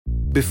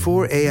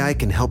Before AI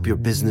can help your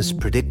business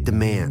predict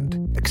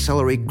demand,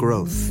 accelerate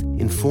growth,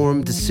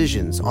 inform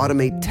decisions,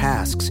 automate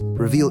tasks,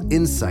 reveal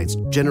insights,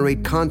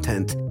 generate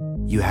content,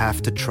 you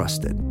have to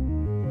trust it.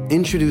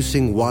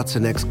 Introducing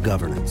Watson X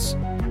Governance,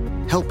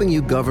 helping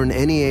you govern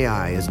any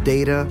AI as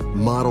data,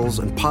 models,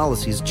 and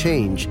policies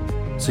change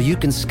so you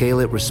can scale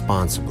it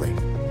responsibly.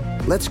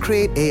 Let's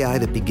create AI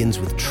that begins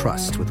with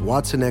trust with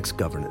Watson X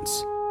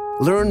Governance.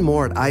 Learn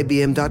more at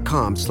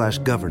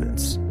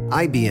ibm.com/governance.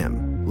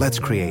 IBM. Let's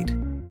create.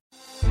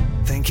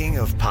 Thinking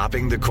of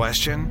popping the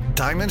question?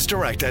 Diamonds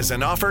Direct has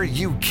an offer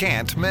you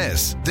can't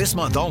miss. This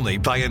month only,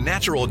 buy a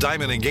natural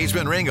diamond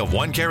engagement ring of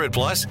 1 carat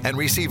plus and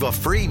receive a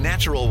free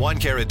natural 1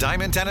 carat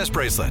diamond tennis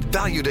bracelet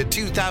valued at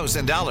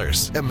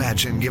 $2,000.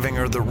 Imagine giving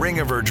her the ring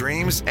of her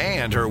dreams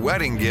and her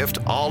wedding gift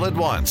all at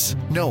once.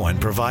 No one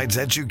provides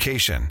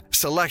education,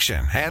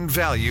 selection, and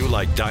value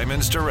like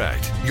Diamonds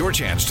Direct. Your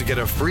chance to get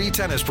a free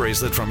tennis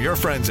bracelet from your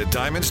friends at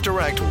Diamonds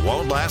Direct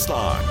won't last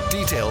long.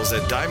 Details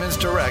at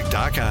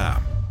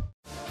diamondsdirect.com.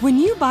 When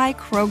you buy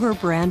Kroger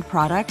brand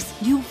products,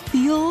 you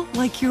feel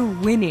like you're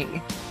winning.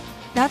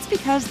 That's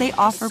because they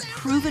offer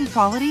proven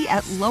quality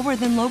at lower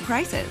than low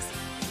prices.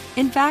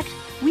 In fact,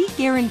 we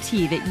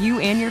guarantee that you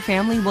and your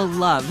family will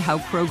love how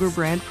Kroger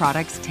brand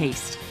products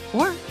taste,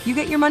 or you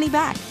get your money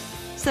back.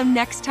 So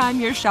next time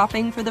you're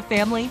shopping for the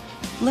family,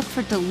 look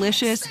for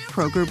delicious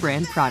Kroger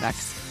brand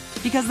products,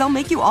 because they'll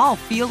make you all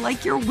feel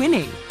like you're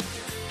winning.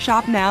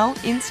 Shop now,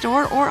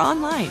 in-store, or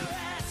online.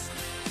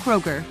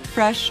 Kroger,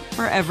 fresh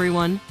for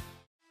everyone.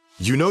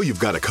 You know you've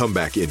got a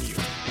comeback in you.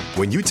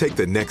 When you take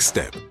the next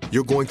step,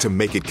 you're going to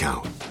make it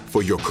count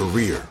for your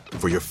career,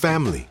 for your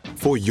family,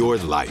 for your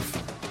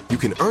life. You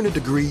can earn a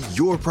degree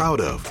you're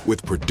proud of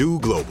with Purdue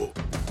Global.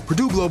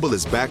 Purdue Global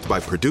is backed by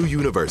Purdue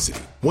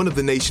University, one of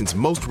the nation's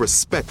most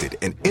respected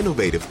and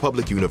innovative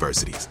public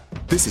universities.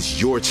 This is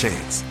your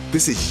chance.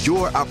 This is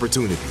your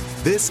opportunity.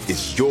 This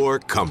is your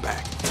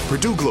comeback.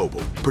 Purdue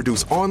Global,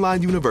 Purdue's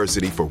online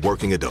university for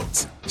working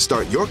adults.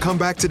 Start your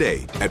comeback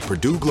today at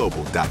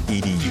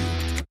purdueglobal.edu.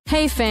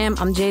 Hey fam,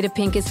 I'm Jada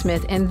Pinkett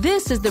Smith, and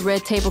this is the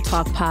Red Table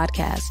Talk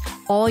podcast.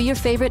 All your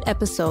favorite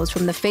episodes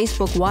from the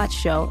Facebook Watch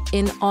Show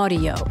in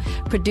audio,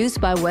 produced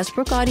by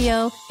Westbrook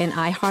Audio and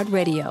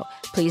iHeartRadio.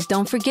 Please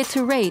don't forget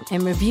to rate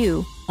and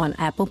review on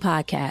Apple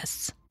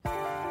Podcasts.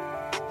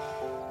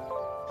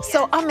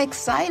 So I'm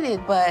excited,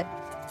 but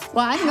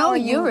well, I know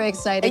you're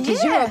excited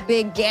because you're a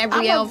big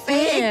Gabrielle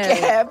fan. Big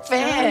Gab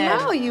fan.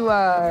 I know you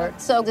are.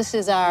 So this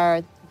is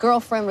our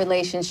girlfriend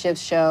relationship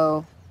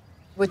show.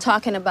 We're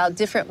talking about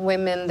different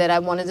women that I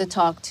wanted to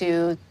talk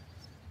to.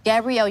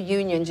 Gabrielle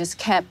Union just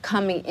kept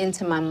coming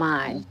into my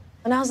mind.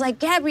 And I was like,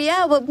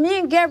 Gabrielle, but me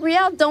and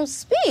Gabrielle don't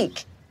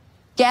speak.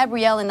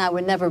 Gabrielle and I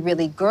were never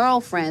really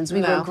girlfriends.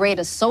 We were great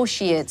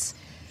associates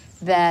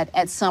that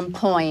at some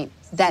point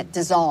that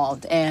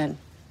dissolved. And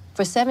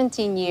for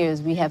 17 years,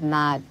 we have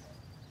not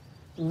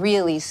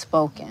really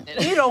spoken.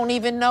 You don't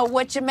even know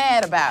what you're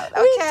mad about,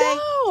 okay?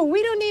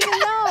 We don't even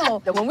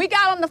know. When we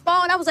got on the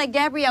phone, I was like,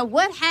 Gabrielle,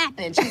 what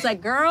happened? She's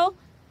like, girl,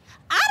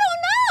 I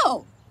don't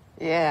know.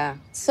 Yeah.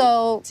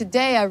 So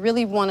today I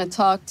really want to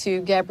talk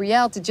to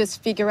Gabrielle to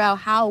just figure out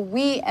how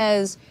we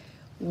as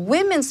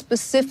women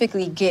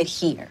specifically get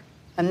here.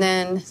 And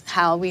then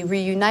how we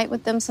reunite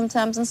with them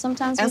sometimes and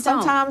sometimes we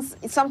don't.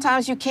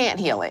 Sometimes you can't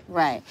heal it.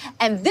 Right.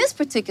 And this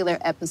particular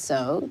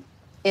episode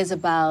is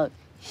about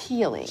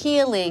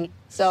healing.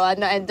 So I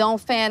know, and don't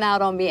fan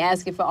out on me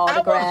asking for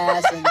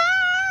autographs and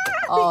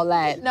all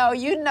that. No,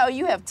 you know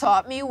you have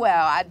taught me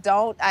well. I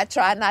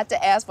try not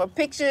to ask for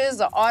pictures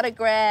or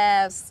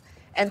autographs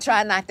and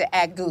try not to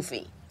act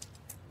goofy.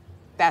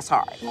 That's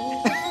hard.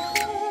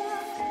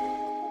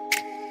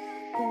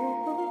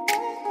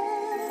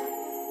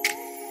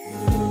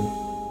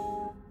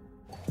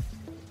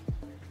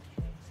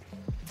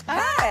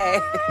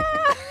 Hi.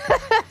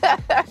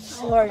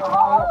 How are you?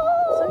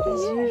 So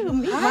did you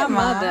meet my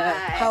mother.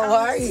 How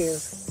are you?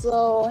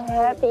 So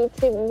happy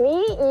to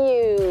meet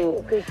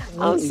you.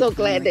 I'm so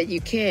glad that you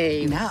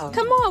came. No.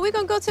 Come on, we're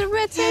gonna go to the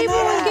red table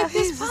and get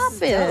this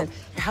popping. Your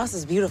house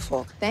is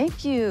beautiful.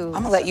 Thank you.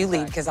 I'm gonna let you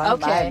lead because I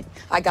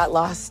got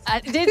lost.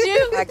 Did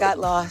you? I got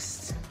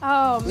lost.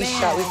 Oh, We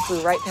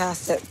flew right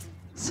past it.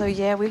 So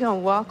yeah, we're gonna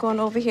walk on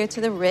over here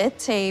to the red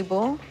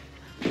table.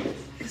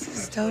 This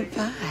is dope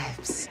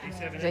vibes.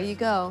 There you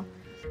go.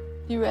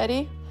 You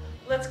ready?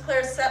 Let's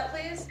clear set,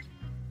 please.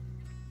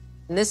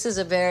 This is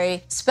a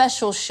very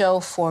special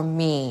show for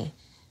me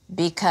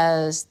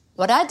because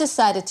what I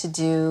decided to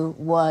do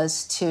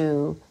was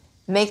to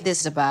make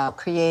this about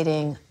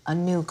creating a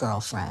new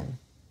girlfriend.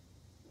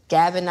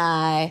 Gab and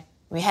I,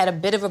 we had a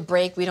bit of a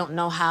break. We don't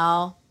know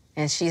how.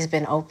 And she's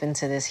been open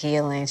to this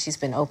healing. She's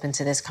been open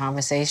to this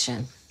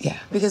conversation. Yeah,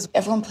 because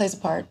everyone plays a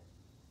part.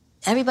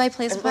 Everybody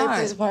plays a part. Everybody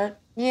plays a part.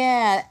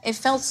 Yeah, it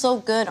felt so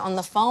good on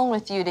the phone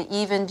with you to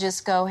even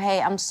just go,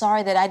 hey, I'm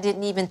sorry that I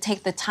didn't even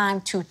take the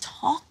time to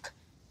talk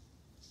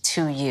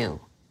to you.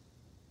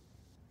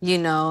 You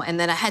know, and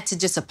then I had to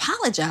just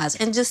apologize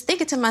and just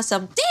thinking to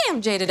myself,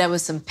 damn, Jada, that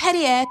was some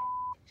petty ass.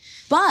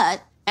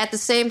 But at the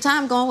same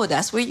time going, well,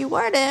 that's where you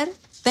were then.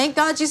 Thank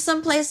God you're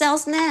someplace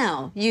else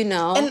now, you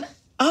know. And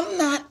I'm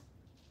not,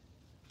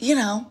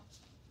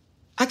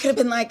 I could have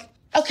been like,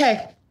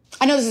 okay,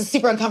 I know this is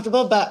super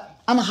uncomfortable,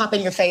 but I'm gonna hop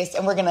in your face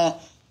and we're gonna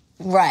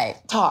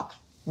talk.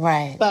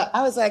 Right. But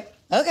I was like,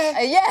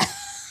 okay. Yeah.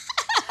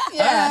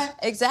 Yeah, Right.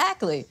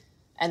 exactly.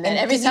 And then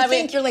every you time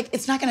think you're like,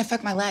 it's not gonna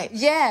affect my life.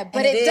 Yeah,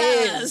 but And it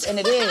is, does. and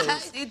it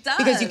is. It does.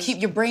 Because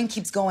your brain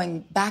keeps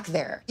going back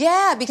there.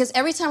 Yeah, because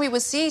every time we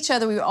would see each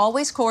other, we were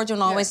always cordial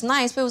and always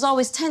nice, but it was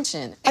always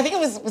tension. I think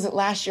was it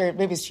last year,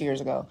 maybe it was 2 years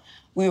ago.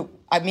 Me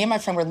and my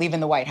friend were leaving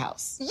the White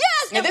House.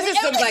 Yes! Now, this is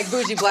some like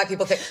bougie black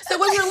people thing. So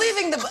when we were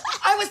leaving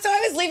I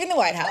was leaving the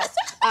White House.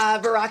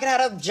 Barack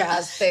had a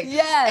jazz thing.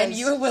 Yes. And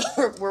you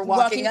were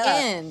walking up.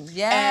 in.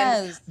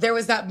 Yes. And there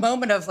was that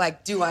moment of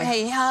like, do I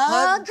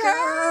hug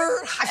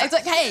her? It's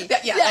like, hey.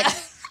 Yeah. Like,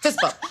 fist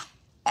bump.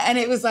 And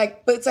it was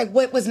like, but it's like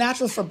what was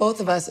natural for both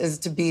of us is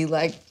to be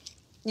like,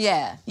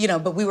 yeah.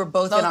 But we were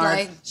both in our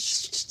like,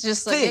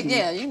 just like, thing.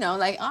 yeah, all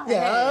right.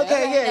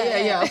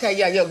 Yeah, okay.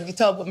 You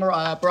tell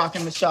Barack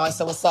and Michelle, I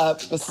said, what's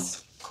up? This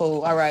is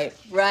cool, all right.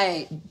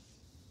 Right.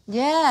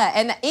 Yeah,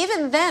 and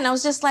even then, I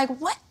was just like,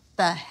 what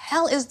the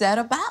hell is that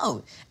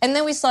about? And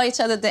then we saw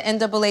each other at the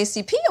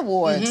NAACP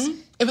Awards.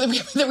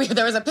 Mm-hmm.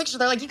 There was a picture,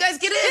 they're like, you guys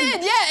get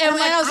in. Yeah, and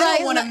I was like, I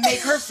don't want to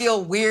make her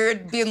feel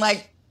weird being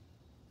like,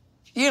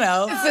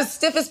 it's the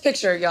stiffest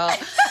picture, y'all.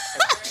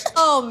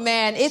 Oh,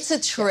 man, it's a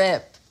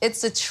trip.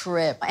 It's a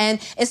trip. And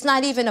it's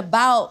not even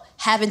about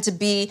having to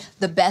be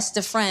the best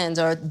of friends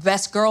or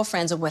best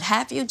girlfriends or what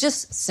have you.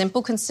 Just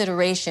simple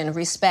consideration,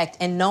 respect,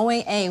 and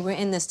knowing, hey, we're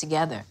in this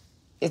together.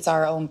 It's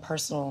our own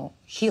personal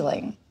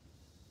healing.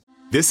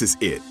 This is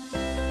it.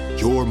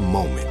 Your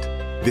moment.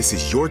 This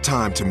is your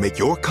time to make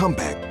your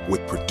comeback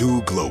with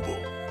Purdue Global.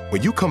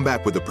 When you come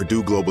back with a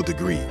Purdue Global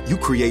degree, you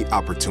create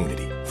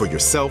opportunity for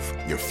yourself,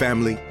 your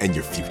family, and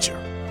your future.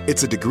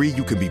 It's a degree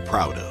you can be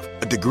proud of,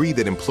 a degree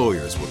that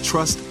employers will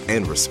trust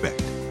and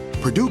respect.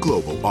 Purdue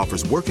Global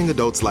offers working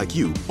adults like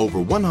you over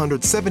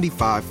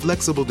 175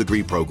 flexible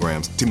degree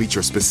programs to meet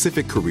your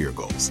specific career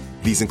goals.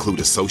 These include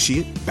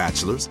associate,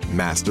 bachelor's,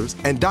 master's,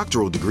 and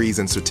doctoral degrees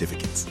and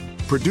certificates.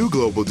 Purdue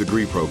Global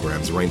degree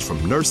programs range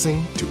from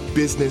nursing to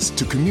business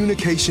to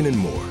communication and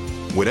more.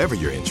 Whatever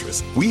your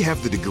interest, we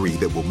have the degree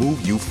that will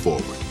move you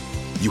forward.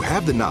 You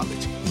have the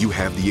knowledge, you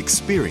have the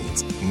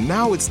experience.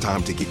 Now it's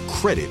time to get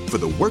credit for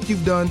the work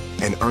you've done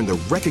and earn the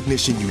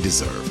recognition you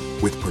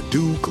deserve with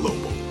Purdue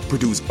Global,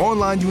 Purdue's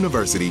online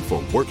university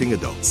for working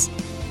adults.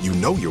 You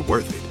know you're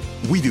worth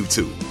it. We do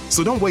too.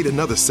 So don't wait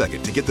another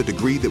second to get the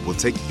degree that will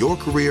take your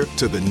career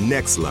to the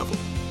next level.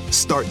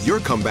 Start your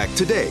comeback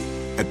today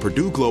at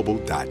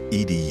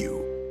purdueglobal.edu.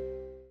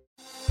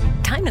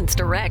 Diamonds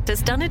Direct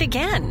has done it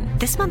again.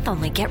 This month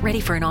only, get ready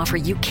for an offer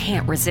you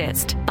can't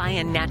resist. Buy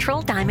a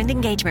natural diamond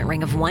engagement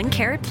ring of 1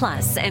 carat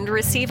plus and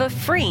receive a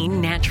free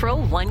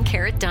natural 1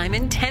 carat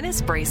diamond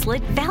tennis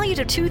bracelet valued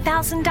at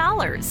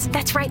 $2,000.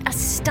 That's right, a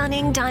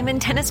stunning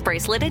diamond tennis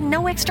bracelet at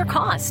no extra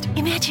cost.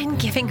 Imagine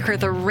giving her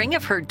the ring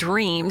of her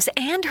dreams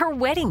and her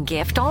wedding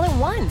gift all at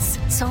once.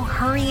 So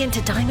hurry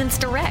into Diamonds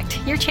Direct.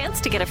 Your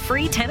chance to get a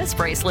free tennis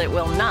bracelet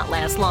will not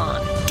last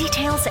long.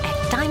 Details at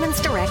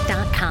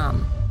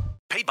diamondsdirect.com.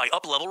 Paid by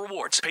Up Level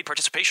Rewards. Paid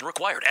participation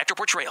required. Actor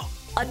portrayal.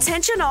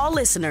 Attention all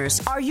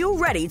listeners. Are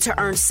you ready to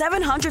earn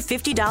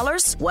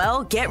 $750?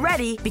 Well, get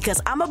ready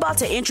because I'm about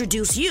to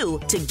introduce you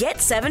to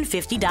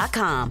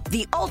Get750.com,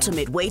 the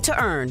ultimate way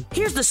to earn.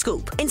 Here's the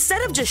scoop.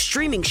 Instead of just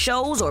streaming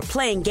shows or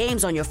playing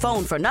games on your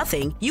phone for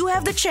nothing, you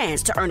have the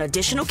chance to earn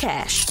additional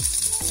cash.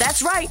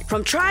 That's right.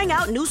 From trying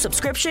out new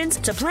subscriptions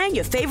to playing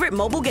your favorite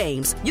mobile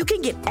games, you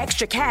can get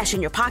extra cash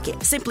in your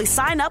pocket. Simply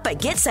sign up at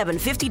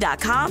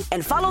Get750.com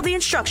and follow the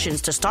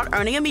instructions to start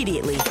earning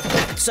immediately.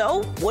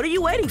 So, what are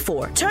you waiting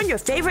for? Turn your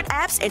favorite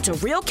apps into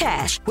real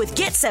cash with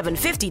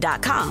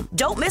Get750.com.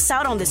 Don't miss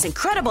out on this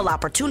incredible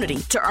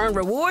opportunity to earn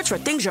rewards for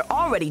things you're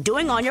already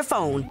doing on your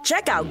phone.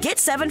 Check out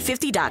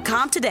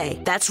Get750.com today.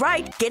 That's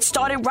right. Get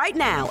started right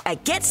now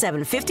at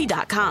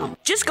Get750.com.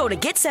 Just go to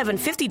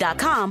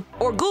Get750.com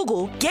or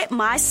Google Get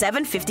My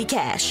 750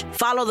 Cash.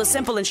 Follow the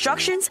simple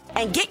instructions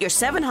and get your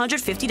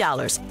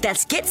 $750.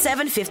 That's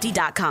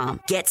Get750.com.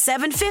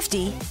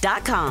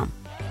 Get750.com.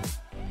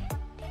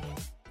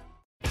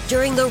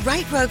 During the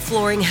Right Rug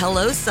Flooring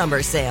Hello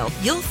Summer Sale,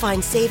 you'll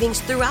find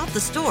savings throughout the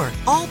store,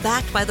 all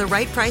backed by the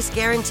right price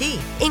guarantee,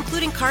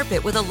 including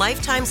carpet with a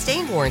lifetime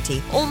stain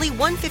warranty, only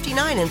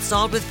 $159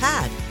 installed with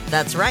pad.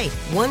 That's right,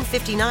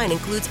 $159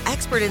 includes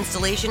expert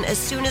installation as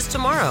soon as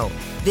tomorrow.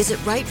 Visit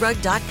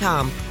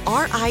rightrug.com,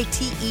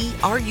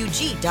 RITERUG.com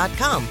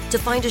to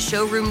find a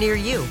showroom near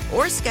you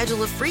or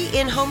schedule a free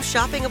in-home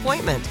shopping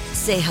appointment.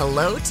 Say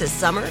hello to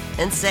summer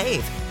and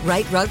save.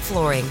 Right Rug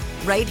Flooring,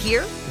 right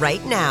here,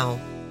 right now.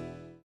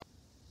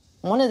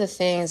 One of the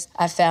things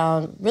I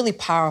found really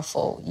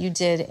powerful, you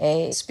did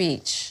a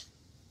speech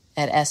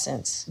at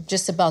Essence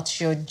just about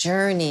your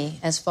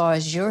journey as far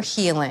as your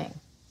healing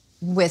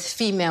with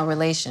female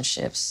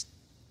relationships.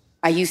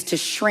 I used to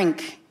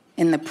shrink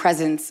in the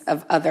presence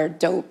of other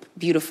dope,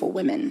 beautiful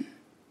women.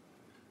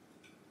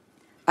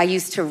 I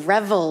used to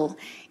revel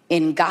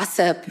in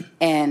gossip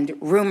and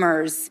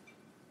rumors.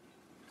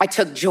 I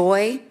took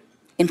joy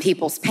in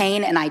people's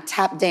pain, and I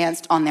tap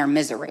danced on their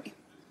misery.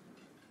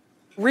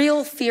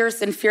 Real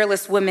fierce and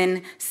fearless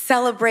women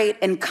celebrate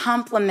and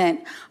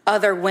compliment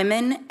other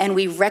women, and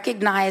we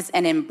recognize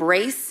and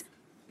embrace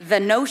the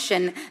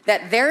notion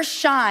that their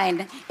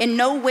shine in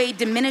no way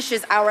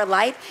diminishes our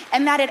light,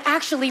 and that it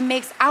actually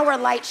makes our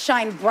light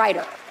shine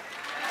brighter.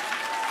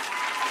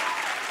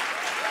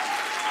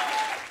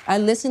 I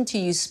listen to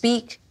you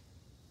speak,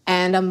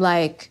 and I'm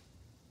like,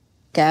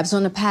 Gab's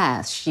on the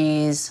path.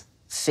 She's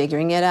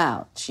figuring it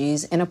out.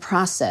 She's in a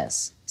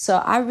process. So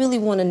I really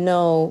want to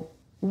know,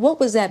 what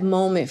was that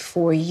moment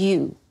for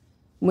you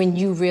when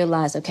you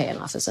realized, okay,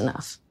 enough is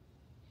enough?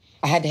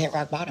 I had to hit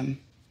rock bottom.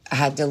 I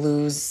had to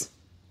lose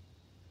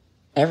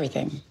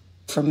everything.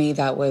 For me,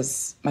 that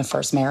was my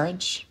first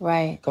marriage.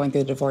 Right. Going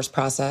through the divorce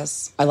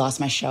process. I lost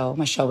my show.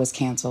 My show was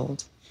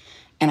canceled.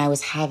 And I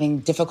was having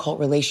difficult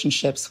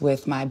relationships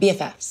with my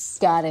BFFs.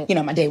 Got it. You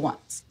know, my day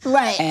ones.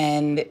 Right.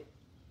 And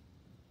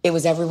it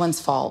was everyone's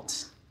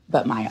fault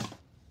but my own.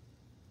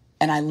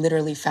 And I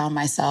literally found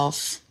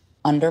myself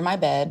under my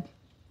bed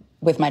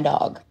with my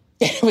dog.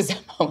 It was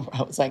that moment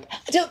where I was like,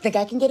 I don't think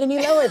I can get any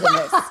lower than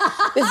this.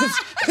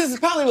 This is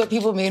probably what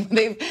people mean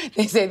when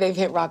they say they've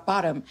hit rock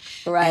bottom.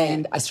 Right.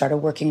 And I started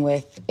working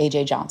with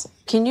AJ Johnson.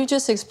 Can you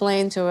just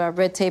explain to our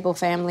Red Table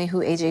family who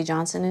AJ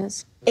Johnson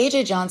is?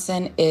 AJ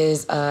Johnson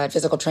is a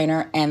physical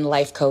trainer and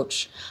life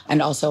coach,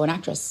 and also an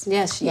actress.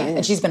 Yes, she is.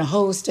 And she's been a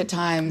host at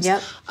times.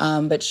 Yep.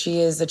 But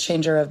she is a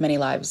changer of many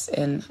lives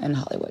in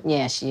Hollywood.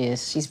 Yeah, she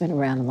is. She's been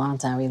around a long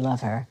time. We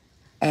love her.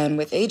 And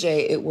with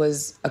AJ, it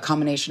was a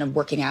combination of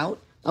working out.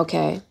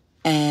 Okay.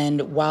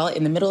 And while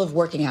in the middle of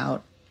working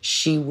out,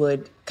 she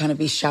would kind of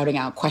be shouting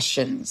out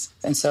questions.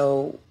 And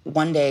so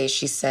one day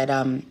she said,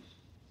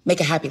 make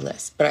a happy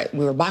list. But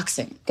we were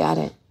boxing. Got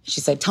it. She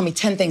said, tell me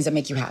 10 things that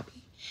make you happy.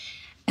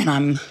 And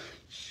I'm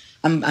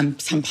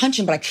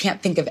punching, but I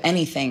can't think of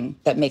anything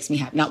that makes me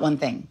happy. Not one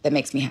thing that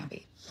makes me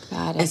happy.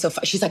 Got it. And so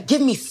she's like,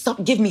 give me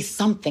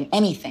something,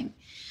 anything.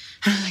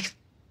 And I'm like,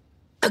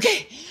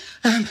 okay,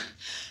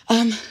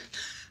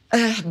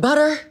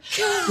 butter,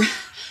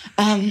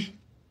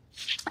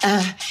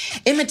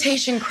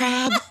 imitation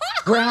crab,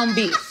 ground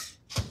beef.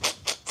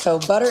 So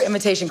butter,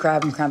 imitation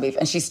crab, and ground beef.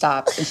 And she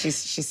stopped and she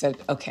said,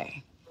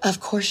 okay, of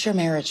course your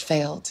marriage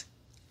failed.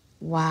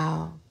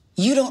 Wow.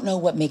 You don't know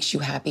what makes you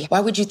happy. Why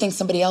would you think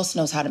somebody else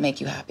knows how to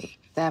make you happy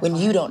when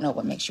you don't know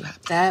what makes you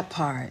happy? That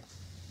part.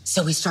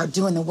 So we start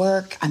doing the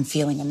work. I'm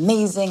feeling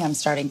amazing. I'm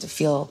starting to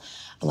feel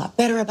a lot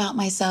better about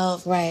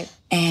myself. Right.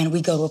 And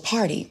we go to a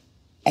party.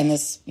 And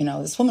this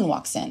woman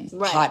walks in,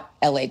 right. Hot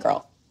LA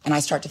girl. And I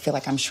start to feel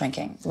like I'm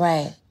shrinking.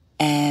 Right.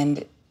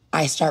 And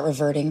I start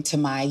reverting to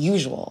my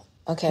usual.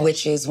 Okay.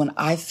 Which is when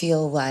I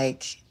feel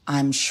like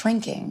I'm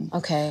shrinking.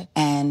 Okay.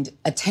 And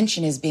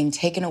attention is being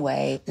taken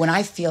away when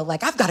I feel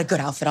like I've got a good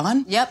outfit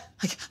on. Yep.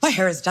 Like my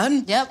hair is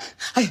done. Yep.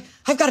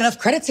 I've got enough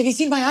credits. Have you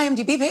seen my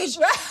IMDb page?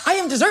 I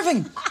am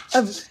deserving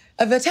of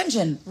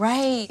attention.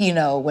 Right. You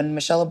know, when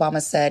Michelle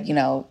Obama said,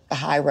 the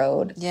high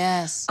road.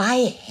 Yes.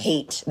 I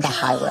hate the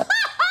high road.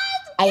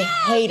 I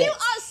hate it. You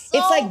are so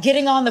it's like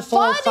getting on the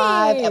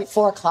 405 at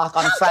 4 o'clock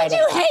on a Friday.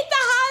 How could you hate the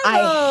high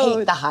road? I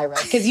hate the high road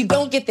because you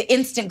don't get the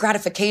instant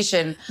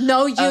gratification.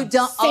 No, you of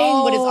don't.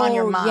 Saying what is on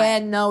your mind. Yeah,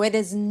 no, it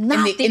is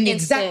not in the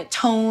instant. exact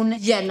tone.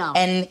 Yeah, no.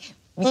 And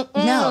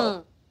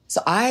no.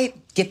 So I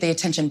get the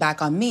attention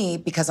back on me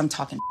because I'm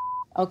talking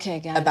okay,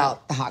 got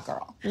about the hot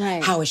girl.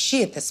 Right. How is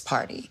she at this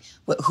party?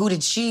 Who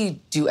did she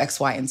do X,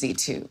 Y, and Z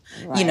to?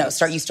 Right.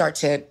 You start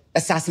to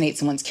assassinate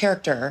someone's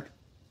character.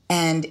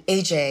 And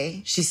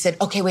AJ, she said,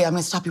 okay, wait, I'm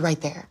gonna stop you right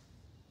there.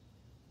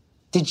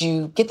 Did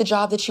you get the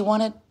job that you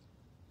wanted?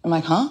 I'm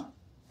like, huh?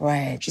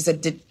 Right. She said,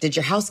 did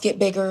your house get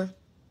bigger?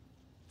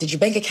 Did your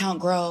bank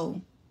account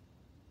grow?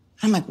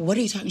 I'm like, what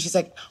are you talking? She's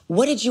like,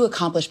 what did you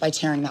accomplish by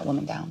tearing that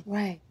woman down?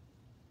 Right.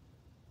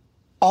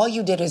 All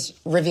you did is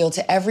reveal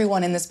to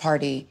everyone in this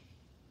party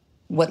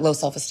what low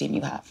self-esteem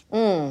you have.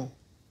 Or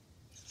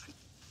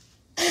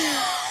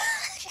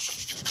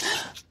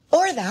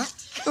that.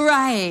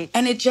 Right.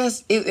 And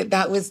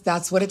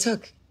that's what it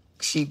took.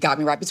 She got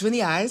me right between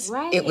the eyes.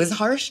 Right. It was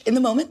harsh in the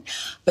moment,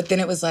 but then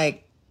it was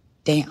like,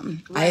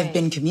 damn, I have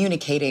been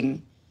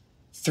communicating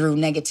through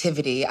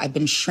negativity. I've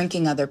been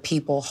shrinking other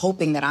people,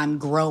 hoping that I'm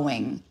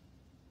growing.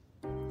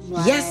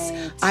 Right.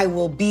 Yes, I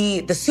will be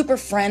the super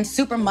friend,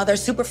 super mother,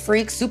 super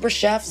freak, super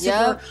chef,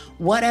 super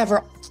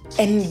whatever.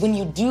 And when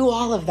you do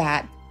all of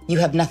that, you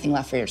have nothing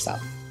left for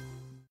yourself.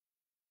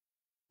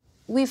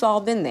 We've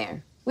all been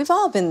there. We've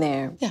all been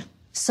there. Yeah.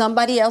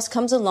 Somebody else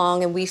comes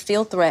along and we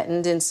feel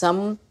threatened in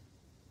some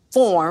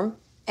form,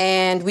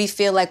 and we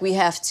feel like we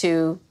have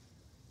to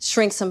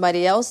shrink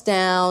somebody else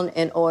down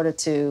in order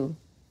to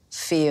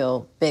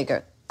feel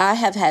bigger. I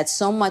have had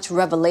so much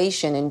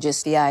revelation in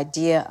just the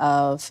idea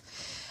of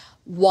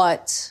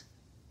what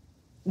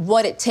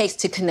it takes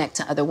to connect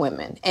to other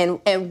women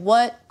and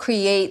what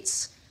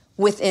creates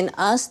within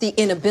us the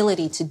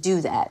inability to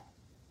do that.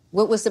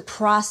 What was the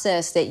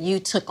process that you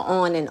took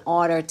on in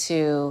order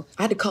to...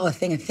 I had to call a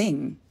thing a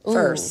thing.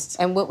 first.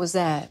 And what was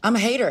that? I'm a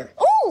hater.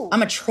 Ooh.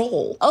 I'm a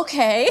troll.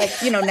 Okay.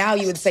 Like, now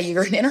you would say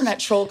you're an internet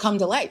troll come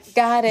to life.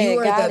 Got it, You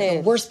are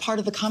the worst part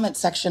of the comment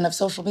section of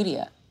social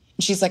media.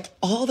 And she's like,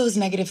 all those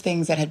negative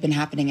things that had been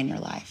happening in your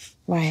life.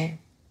 Right.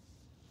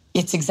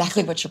 It's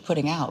exactly what you're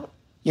putting out.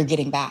 You're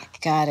getting back.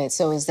 Got it.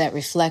 So it's that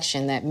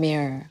reflection, that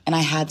mirror. And I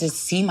had to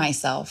see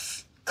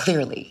myself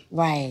clearly.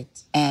 Right.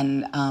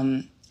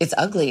 And it's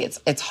ugly.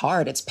 It's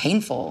hard. It's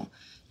painful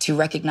to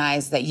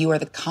recognize that you are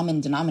the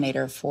common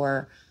denominator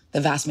for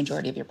the vast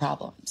majority of your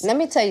problems. Let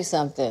me tell you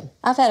something.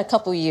 I've had a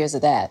couple years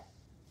of that.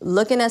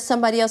 Looking at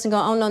somebody else and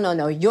going, oh,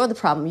 no, you're the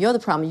problem, you're the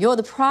problem, you're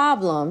the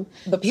problem.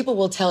 But people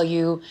will tell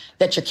you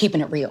that you're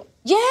keeping it real.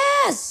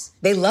 Yes!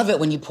 They love it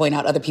when you point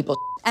out other people's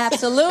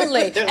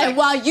Absolutely. And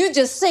while you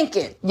just sink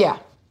it. Yeah.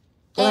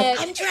 And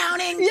I'm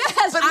drowning.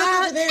 Yes, but look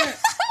over there.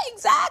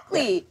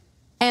 Exactly.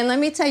 And let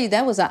me tell you,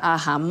 that was an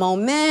aha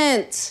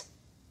moment.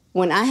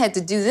 When I had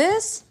to do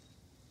this,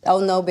 oh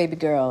no, baby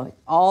girl,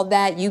 all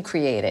that you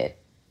created.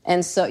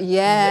 And so,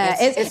 yeah,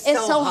 it's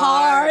so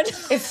hard.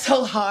 It's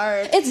so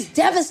hard. It's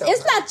devastating.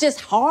 It's not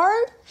just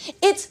hard,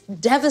 it's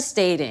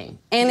devastating.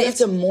 And you have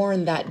to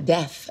mourn that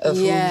death of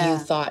who you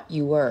thought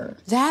you were.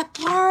 That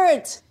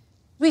part.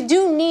 We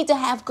do need to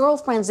have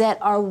girlfriends that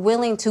are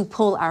willing to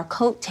pull our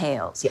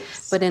coattails,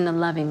 but in a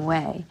loving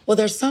way. Well,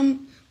 there's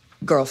some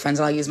girlfriends,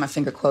 I'll use my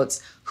finger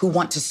quotes, who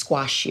want to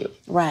squash you.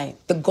 Right.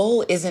 The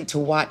goal isn't to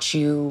watch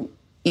you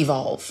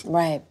evolve.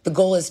 Right. The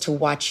goal is to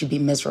watch you be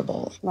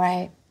miserable.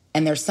 Right.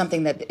 And there's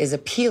something that is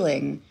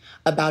appealing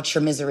about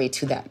your misery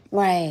to them.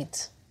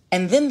 Right.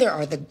 And then there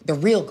are the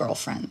real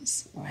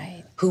girlfriends.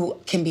 Right.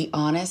 Who can be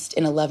honest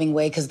in a loving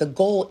way, because the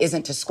goal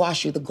isn't to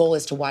squash you. The goal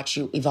is to watch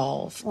you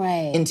evolve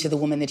into the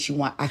woman that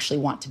you actually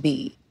want to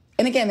be.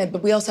 And again,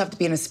 but we also have to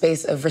be in a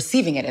space of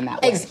receiving it in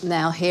that way.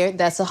 Now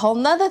that's a whole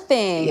nother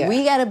thing. Yeah.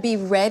 We got to be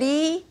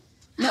ready.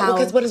 No,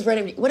 because what does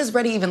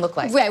ready even look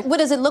like? Right. What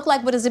does it look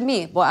like? What does it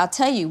mean? Well, I'll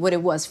tell you what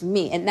it was for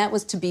me. And that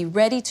was to be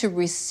ready to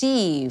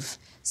receive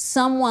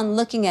someone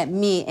looking at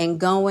me and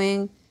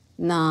going,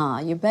 nah,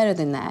 you're better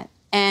than that.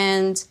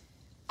 And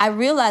I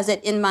realized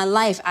that in my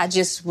life, I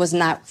just was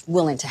not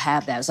willing to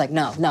have that. I was like,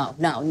 no.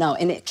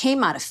 And it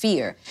came out of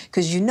fear.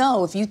 Because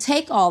if you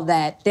take all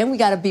that, then we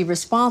got to be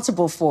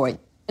responsible for it.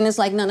 And it's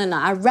like, no.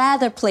 I'd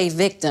rather play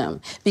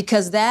victim,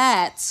 because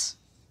that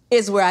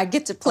is where I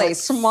get to play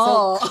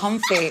small. So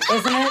comfy,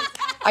 isn't it?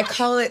 I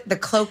call it the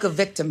cloak of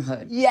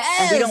victimhood.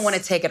 Yes. And we don't want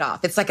to take it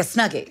off. It's like a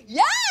Snuggie.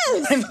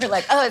 Yes. And we're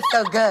like, oh, it's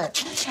so good.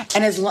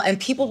 And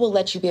people will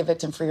let you be a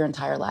victim for your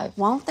entire life.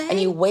 Won't they?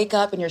 And you wake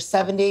up and you're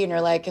 70 and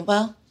you're like,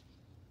 well,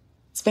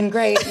 it's been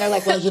great. And they're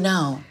like, well,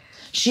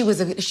 she was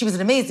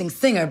an amazing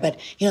singer, but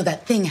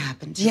that thing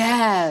happened.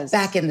 Yes.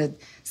 Back in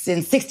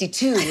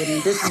 62, and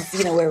this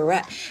is where we're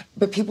at.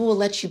 But people will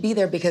let you be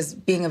there because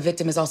being a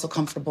victim is also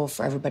comfortable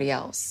for everybody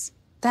else.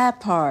 That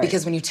part.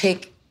 Because when you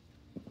take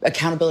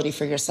accountability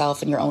for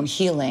yourself and your own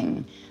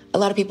healing, a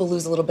lot of people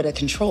lose a little bit of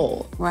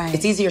control. Right.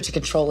 It's easier to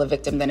control a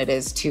victim than it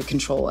is to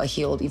control a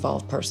healed,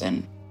 evolved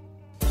person.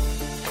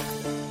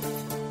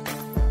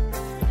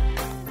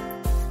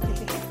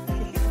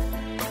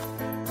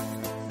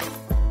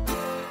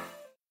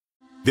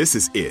 This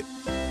is it.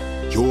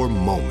 Your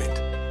moment.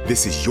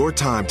 This is your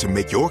time to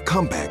make your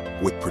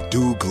comeback with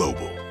Purdue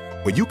Global.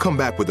 When you come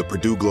back with a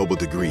Purdue Global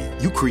degree,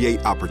 you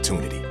create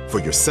opportunity for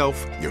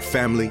yourself, your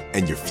family,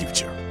 and your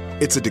future.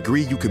 It's a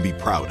degree you can be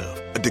proud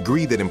of, a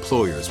degree that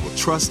employers will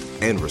trust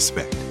and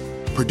respect.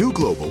 Purdue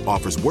Global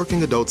offers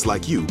working adults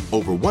like you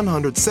over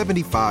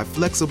 175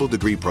 flexible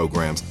degree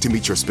programs to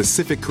meet your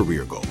specific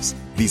career goals.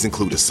 These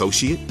include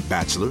associate,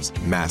 bachelor's,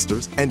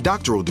 master's, and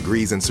doctoral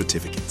degrees and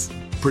certificates.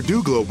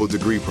 Purdue Global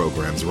degree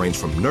programs range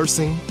from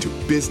nursing to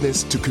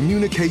business to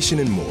communication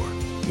and more.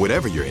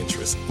 Whatever your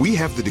interest, we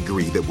have the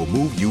degree that will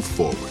move you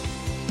forward.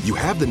 You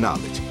have the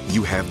knowledge,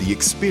 you have the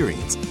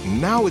experience.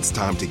 Now it's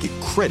time to get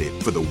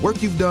credit for the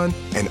work you've done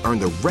and earn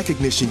the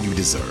recognition you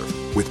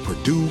deserve with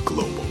Purdue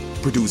Global,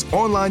 Purdue's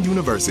online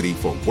university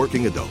for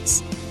working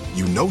adults.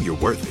 You know you're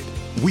worth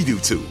it. We do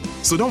too.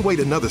 So don't wait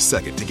another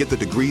second to get the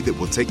degree that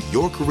will take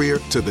your career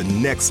to the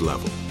next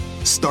level.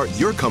 Start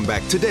your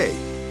comeback today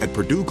at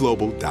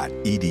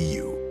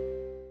purdueglobal.edu.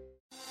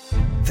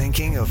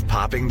 Thinking of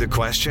popping the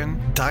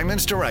question?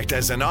 Diamonds Direct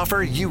has an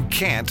offer you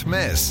can't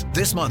miss.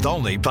 This month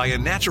only, buy a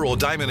natural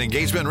diamond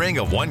engagement ring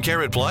of 1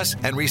 carat plus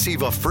and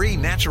receive a free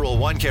natural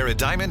 1 carat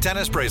diamond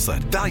tennis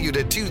bracelet valued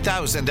at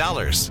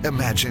 $2,000.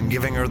 Imagine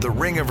giving her the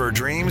ring of her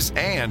dreams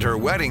and her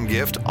wedding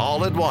gift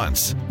all at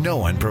once. No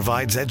one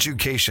provides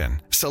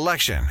education,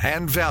 selection,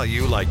 and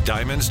value like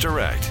Diamonds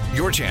Direct.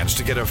 Your chance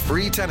to get a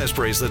free tennis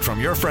bracelet from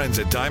your friends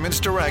at Diamonds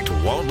Direct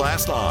won't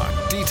last long.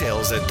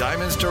 Details at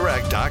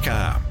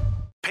diamondsdirect.com.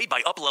 Paid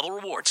by Up Level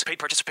Rewards. Paid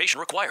participation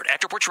required.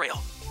 Actor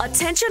portrayal.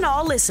 Attention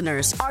all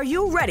listeners. Are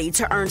you ready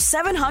to earn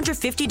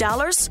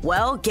 $750?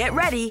 Well, get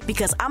ready,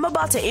 because I'm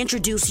about to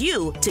introduce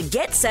you to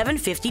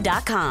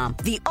Get750.com,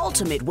 the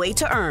ultimate way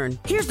to earn.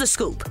 Here's the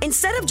scoop.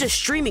 Instead of just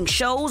streaming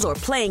shows or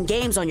playing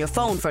games on your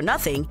phone for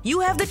nothing, you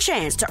have the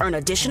chance to earn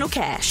additional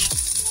cash.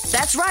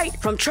 That's right.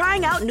 From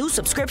trying out new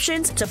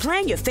subscriptions to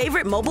playing your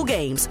favorite mobile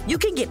games, you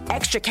can get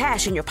extra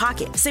cash in your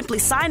pocket. Simply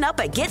sign up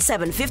at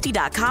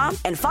get750.com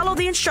and follow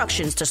the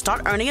instructions to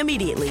start earning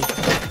immediately.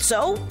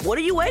 So, what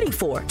are you waiting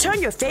for?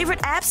 Turn your favorite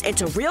apps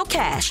into real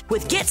cash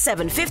with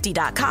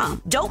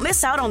get750.com. Don't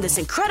miss out on this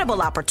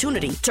incredible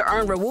opportunity to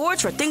earn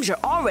rewards for things you're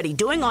already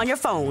doing on your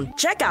phone.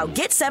 Check out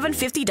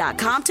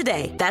get750.com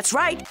today. That's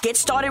right. Get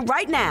started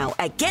right now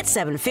at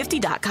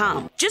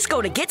get750.com. Just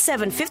go to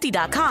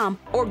get750.com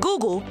or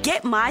Google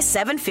Get My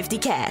 750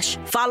 Cash.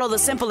 Follow the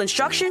simple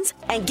instructions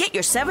and get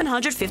your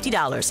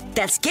 $750.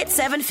 That's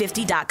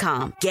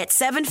get750.com.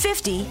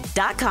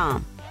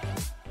 Get750.com.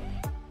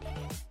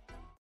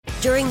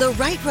 During the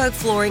Right Rug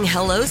Flooring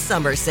Hello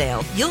Summer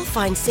Sale, you'll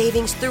find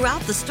savings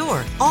throughout the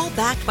store, all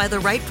backed by the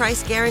right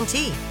price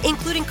guarantee,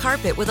 including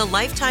carpet with a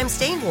lifetime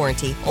stain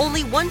warranty,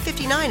 only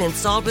 $159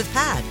 installed with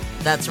pad.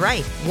 That's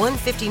right,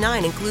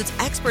 $159 includes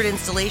expert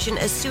installation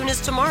as soon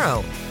as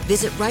tomorrow.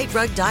 Visit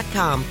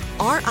rightrug.com,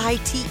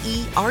 RITERUG.com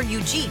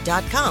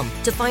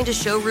to find a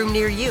showroom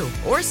near you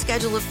or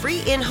schedule a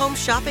free in-home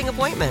shopping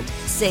appointment.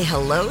 Say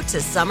hello to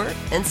summer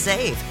and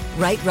save.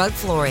 Right Rug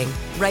Flooring,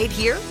 right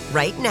here,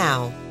 right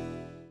now.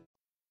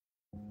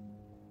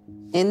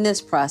 In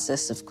this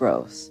process of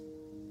growth,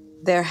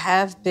 there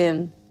have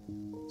been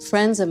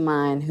friends of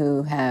mine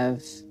who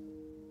have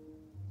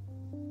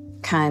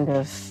kind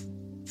of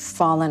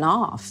fallen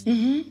off.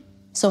 Mm-hmm.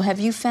 So have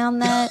you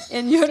found that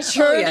in your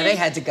journey? Oh, yeah, they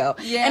had to go.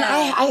 Yeah. And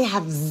I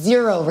have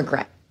zero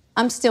regret.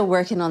 I'm still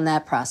working on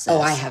that process.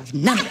 Oh, I have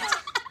none of it.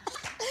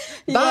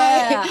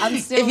 Yeah, I'm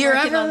still if you're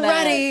working ever on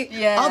ready,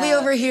 that. I'll be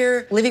over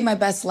here living my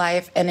best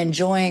life and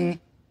enjoying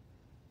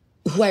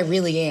who I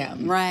really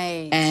am.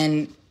 Right.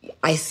 And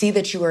I see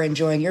that you are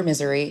enjoying your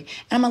misery, and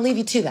I'm gonna leave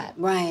you to that.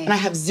 Right. And I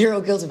have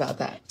zero guilt about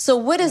that. So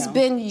what has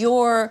been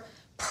your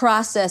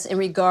process in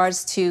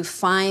regards to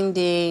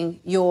finding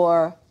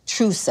your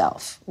true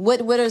self?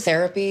 What is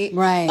therapy?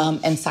 Right.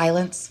 And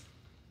silence.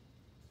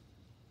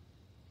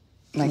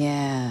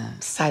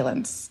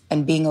 Silence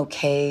and being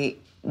okay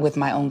with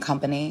my own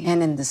company.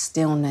 And in the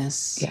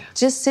stillness. Yeah.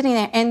 Just sitting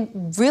there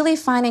and really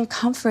finding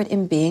comfort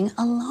in being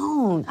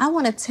alone. I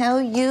want to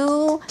tell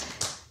you,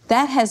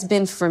 that has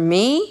been for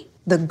me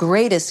the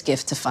greatest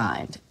gift to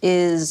find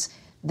is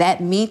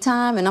that me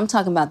time. And I'm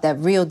talking about that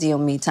real deal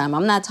me time.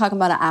 I'm not talking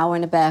about an hour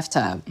in the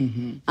bathtub.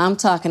 Mm-hmm. I'm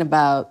talking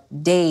about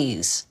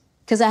days.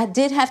 Because I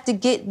did have to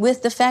get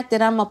with the fact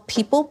that I'm a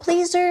people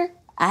pleaser.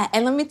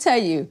 And let me tell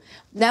you,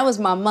 that was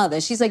my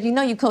mother. She's like, you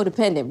know you're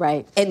codependent,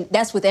 right? And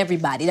that's with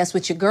everybody. That's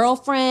with your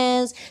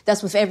girlfriends.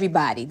 That's with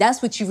everybody.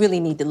 That's what you really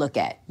need to look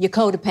at. You're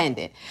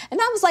codependent.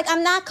 And I was like,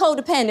 I'm not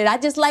codependent. I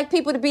just like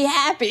people to be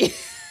happy.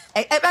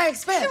 At my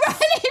expense.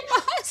 Pretty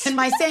much. And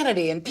my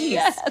sanity and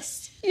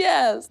peace.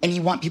 Yes. And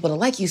you want people to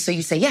like you, so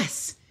you say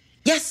yes.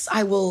 Yes,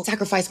 I will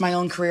sacrifice my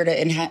own career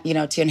to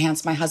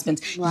enhance my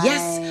husband's. Right.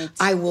 Yes,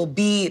 I will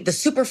be the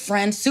super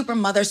friend, super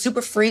mother,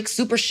 super freak,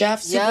 super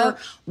chef, super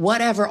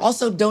whatever.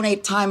 Also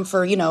donate time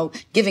for,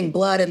 giving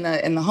blood in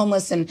the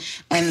homeless and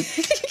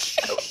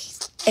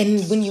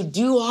and when you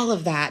do all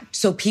of that,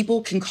 so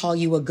people can call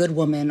you a good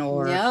woman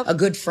or a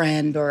good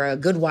friend or a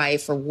good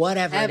wife or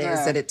whatever it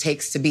is that it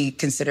takes to be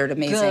considered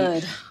amazing,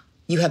 good.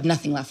 You have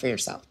nothing left for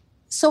yourself.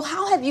 So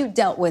how have you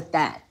dealt with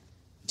that?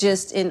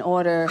 Just in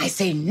order... I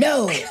say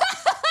no.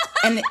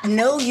 And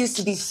no used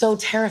to be so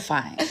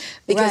terrifying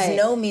because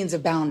no means a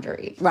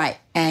boundary. Right.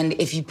 And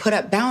if you put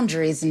up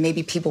boundaries, then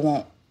maybe people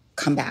won't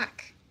come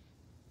back.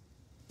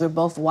 We're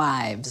both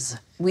wives.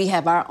 We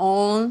have our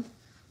own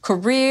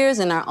careers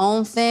and our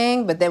own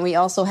thing, but then we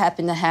also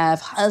happen to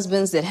have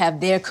husbands that have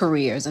their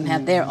careers and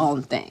have their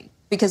own thing.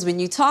 Because when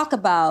you talk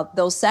about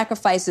those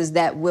sacrifices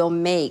that we'll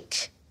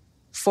make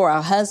for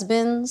our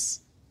husbands,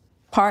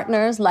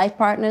 partners, life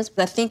partners,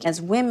 I think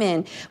as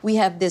women, we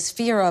have this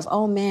fear of,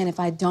 oh man, if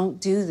I don't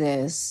do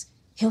this,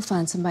 he'll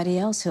find somebody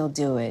else who'll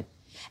do it.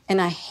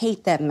 And I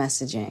hate that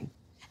messaging.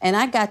 And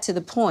I got to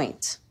the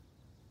point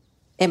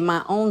in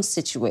my own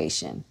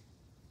situation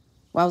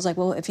where I was like,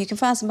 well, if you can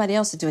find somebody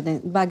else to do it, then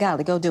by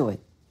golly, go do it.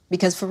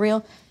 Because for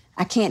real,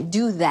 I can't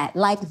do that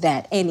like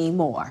that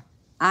anymore.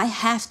 I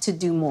have to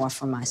do more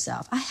for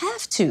myself. I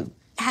have to.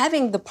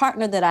 Having the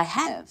partner that I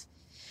have,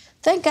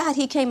 thank God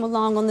he came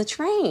along on the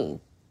train.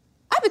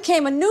 I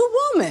became a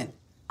new woman.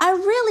 I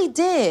really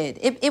did.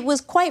 It was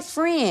quite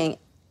freeing.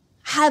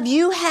 Have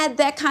you had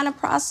that kind of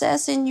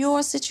process in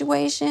your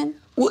situation?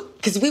 Well,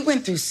 because we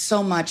went through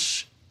so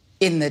much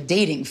in the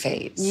dating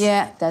phase.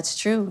 Yeah, that's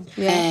true.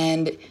 Yeah.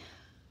 And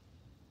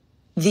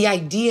the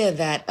idea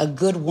that a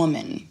good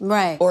woman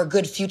or a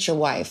good future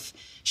wife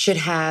should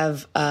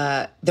have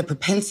the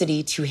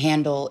propensity to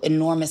handle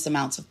enormous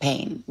amounts of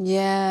pain.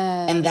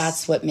 Yes. And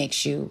that's what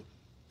makes you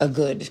a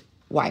good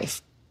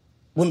wife.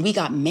 When we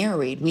got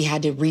married, we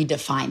had to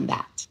redefine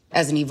that.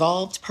 As an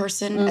evolved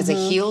person, as a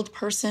healed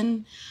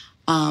person,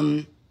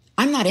 I'm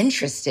not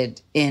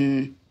interested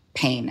in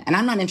pain, and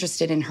I'm not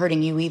interested in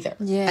hurting you either.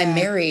 Yeah. I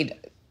married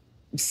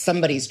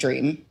somebody's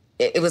dream.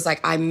 It was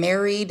like I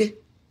married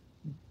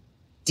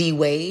D.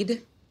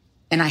 Wade,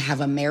 And I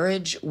have a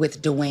marriage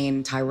with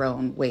Dwayne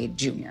Tyrone Wade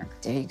Jr.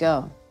 There you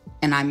go.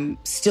 And I'm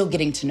still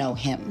getting to know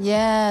him.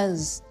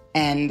 Yes.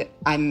 And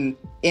I'm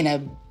in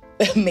an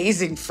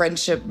amazing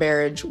friendship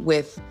marriage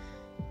with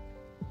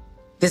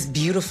this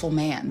beautiful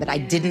man that I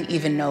didn't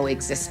even know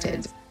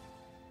existed.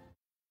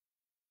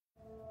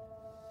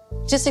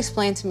 Just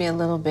explain to me a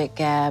little bit,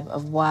 Gab,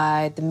 of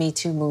why the Me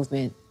Too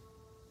movement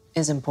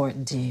is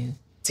important to you.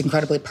 It's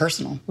incredibly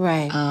personal.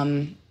 Right.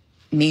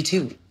 Me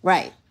too.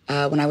 Right.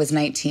 When I was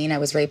 19, I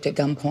was raped at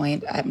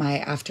gunpoint at my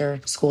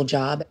after-school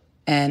job.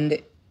 And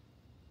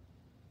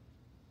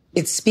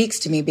it speaks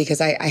to me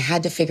because I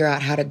had to figure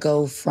out how to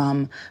go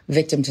from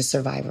victim to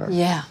survivor.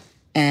 Yeah.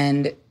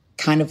 And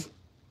kind of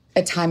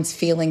at times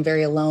feeling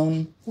very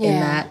alone in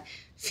that,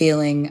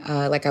 feeling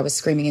like I was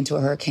screaming into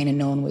a hurricane and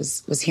no one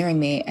was hearing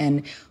me.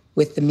 And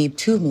with the Me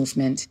Too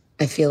movement,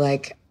 I feel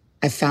like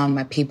I found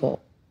my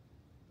people.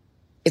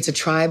 It's a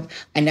tribe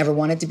I never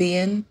wanted to be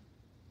in,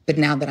 but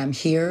now that I'm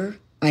here,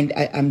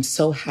 I'm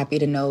so happy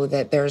to know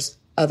that there's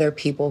other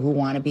people who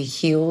want to be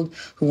healed,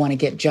 who want to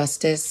get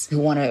justice, who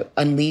want to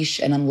unleash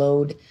and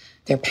unload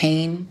their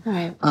pain.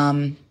 Right.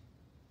 And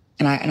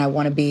I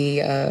want to be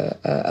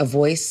a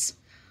voice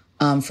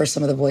for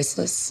some of the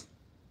voiceless.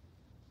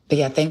 But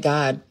yeah, thank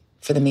God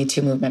for the Me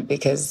Too movement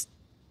because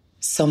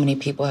so many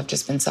people have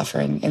just been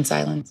suffering in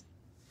silence.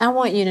 I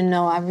want you to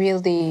know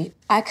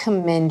I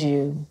commend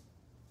you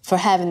for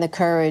having the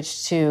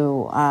courage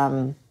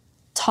to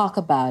talk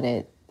about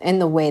it in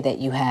the way that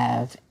you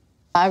have.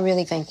 I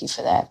really thank you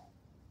for that.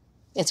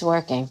 It's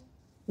working.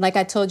 Like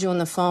I told you on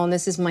the phone,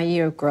 this is my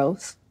year of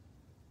growth.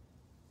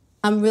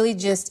 I'm really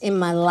just in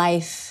my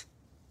life,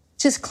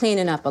 just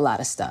cleaning up a lot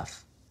of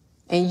stuff.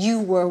 And you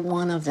were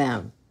one of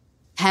them.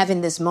 Having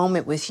this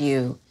moment with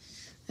you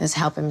is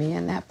helping me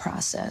in that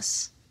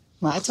process.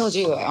 Well, I told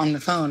you on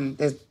the phone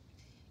that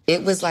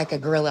it was like a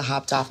gorilla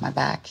hopped off my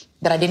back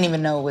that I didn't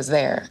even know was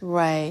there.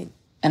 Right.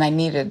 And I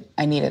needed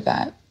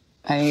that.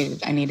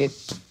 I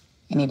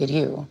needed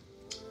you.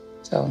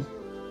 So,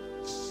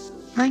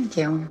 thank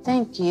you.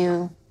 Thank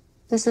you.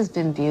 This has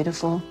been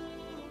beautiful.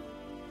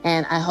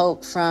 And I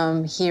hope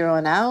from here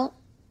on out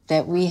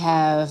that we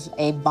have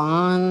a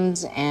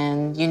bond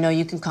and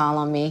you can call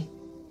on me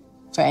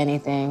for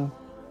anything.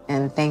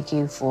 And thank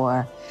you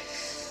for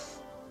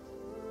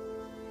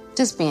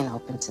just being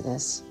open to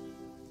this.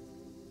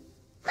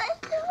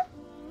 Thank you.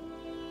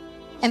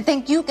 And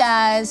thank you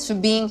guys for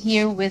being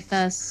here with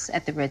us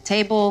at the Red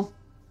Table.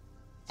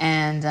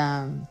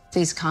 And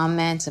please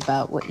comment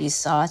about what you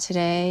saw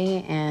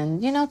today.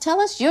 And,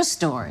 tell us your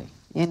story.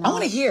 I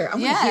want to hear.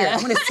 I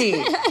want to see.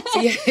 Hit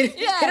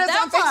us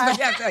on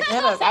Facebook.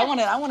 Hit us. I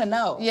want to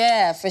know.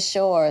 Yeah, for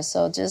sure.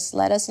 So just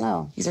let us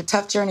know. These are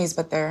tough journeys,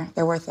 but they're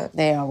worth it.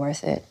 They are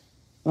worth it.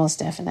 Most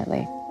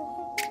definitely.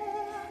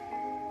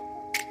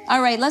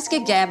 All right, let's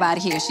get Gab out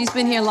of here. She's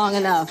been here long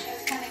enough.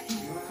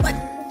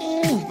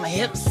 My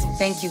hips.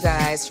 Thank you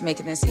guys for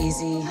making this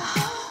easy.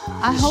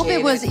 I hope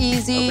it was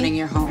easy. Opening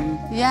your home.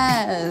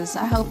 Yes,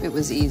 I hope it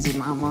was easy,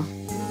 Mama.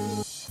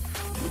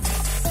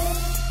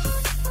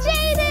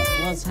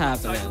 Jaden! What's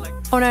happening?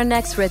 On our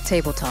next Red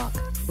Table Talk,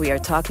 we are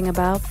talking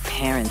about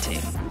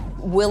parenting.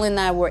 Will and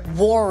I were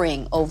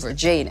warring over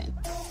Jaden.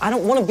 I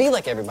don't want to be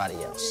like everybody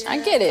else.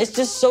 I get it. It's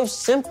just so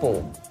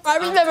simple. I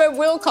remember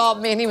Will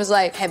called me and he was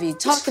like, have you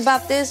talked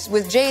about this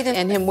with Jaden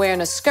and him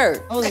wearing a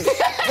skirt?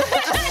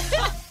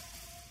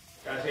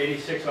 Got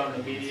 86 on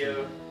the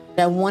video.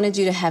 I wanted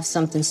you to have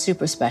something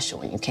super special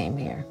when you came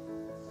here.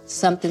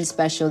 Something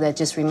special that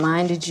just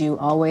reminded you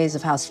always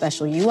of how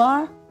special you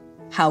are,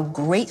 how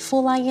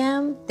grateful I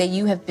am that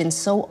you have been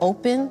so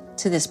open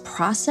to this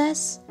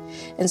process.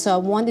 And so I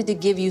wanted to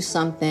give you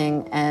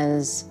something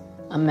as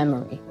a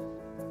memory.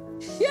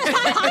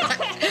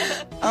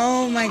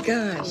 Oh my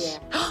gosh. Yeah.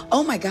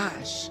 Oh my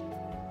gosh.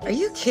 Are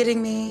you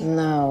kidding me?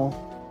 No.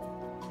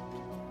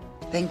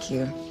 Thank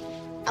you.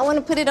 I want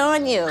to put it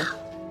on you.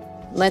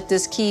 Let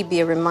this key be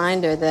a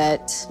reminder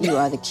that you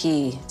are the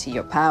key to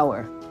your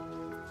power.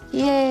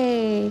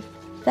 Yay.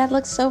 That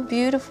looks so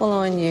beautiful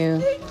on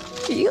you.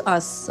 You are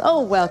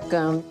so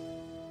welcome.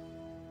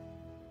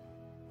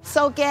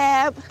 So,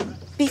 Gab,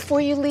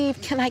 before you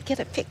leave, can I get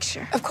a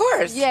picture? Of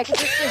course. Yeah,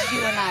 because it's just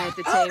you and I at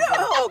the table.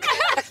 Oh,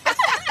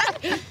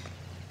 no.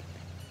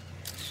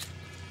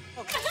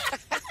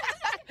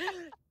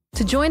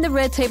 To join the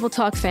Red Table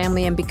Talk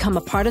family and become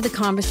a part of the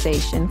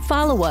conversation,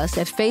 follow us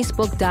at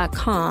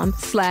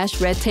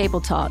facebook.com/Red Table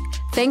Talk.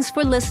 Thanks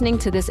for listening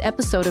to this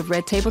episode of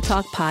Red Table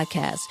Talk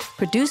podcast,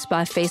 produced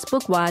by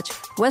Facebook Watch,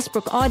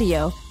 Westbrook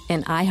Audio,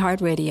 and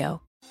iHeartRadio.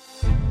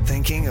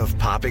 Thinking of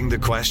popping the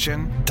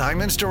question?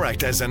 Diamonds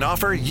Direct has an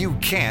offer you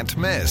can't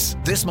miss.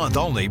 This month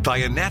only, buy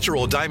a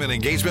natural diamond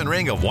engagement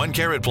ring of 1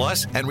 carat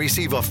plus and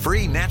receive a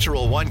free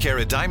natural 1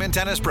 carat diamond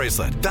tennis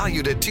bracelet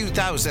valued at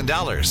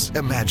 $2,000.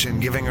 Imagine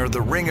giving her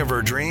the ring of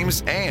her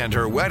dreams and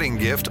her wedding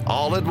gift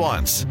all at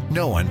once.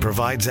 No one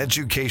provides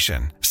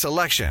education,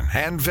 selection,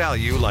 and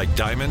value like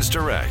Diamonds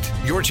Direct.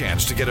 Your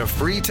chance to get a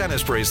free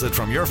tennis bracelet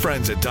from your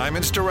friends at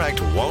Diamonds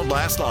Direct won't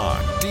last long.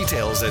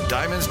 Details at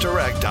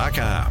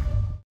diamondsdirect.com.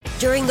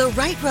 During the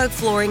Right Rug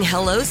Flooring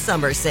Hello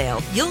Summer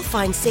Sale, you'll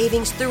find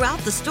savings throughout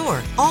the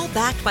store, all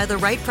backed by the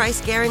right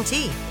price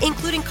guarantee,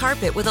 including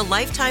carpet with a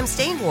lifetime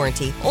stain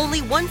warranty,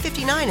 only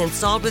 $159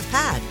 installed with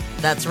pad.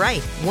 That's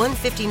right,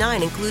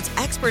 $159 includes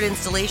expert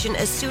installation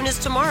as soon as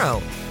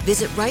tomorrow.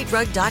 Visit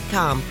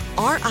rightrug.com,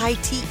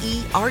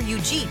 RITERUG.com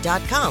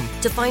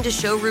to find a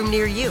showroom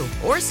near you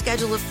or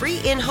schedule a free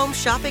in-home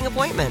shopping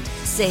appointment.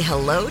 Say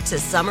hello to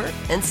summer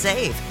and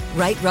save.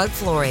 Right Rug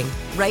Flooring,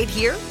 right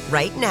here,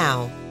 right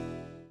now.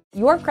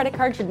 Your credit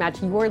card should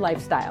match your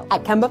lifestyle.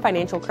 At Kemba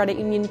Financial Credit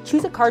Union,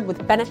 choose a card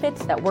with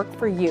benefits that work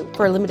for you.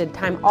 For a limited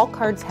time, all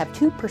cards have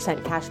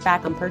 2% cash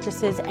back on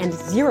purchases and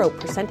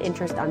 0%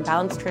 interest on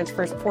balance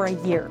transfers for a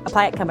year.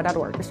 Apply at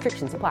Kemba.org.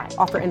 Restrictions apply.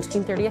 Offer ends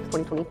June 30th,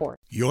 2024.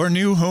 Your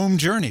new home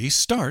journey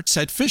starts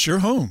at Fisher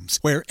Homes,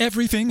 where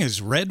everything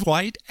is red,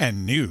 white,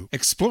 and new.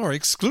 Explore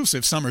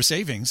exclusive summer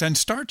savings and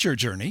start your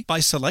journey by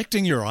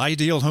selecting your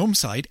ideal home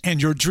site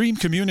and your dream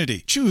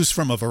community. Choose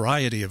from a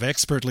variety of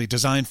expertly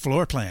designed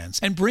floor plans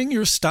and bring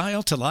your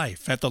style to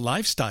life at the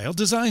Lifestyle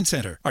Design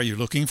Center. Are you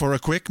looking for a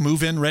quick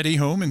move-in ready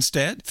home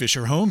instead?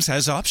 Fisher Homes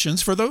has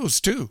options for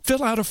those too.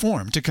 Fill out a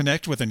form to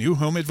connect with a new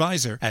home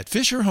advisor at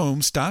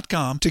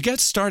fisherhomes.com to get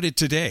started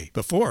today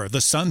before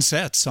the sun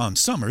sets on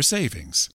summer savings.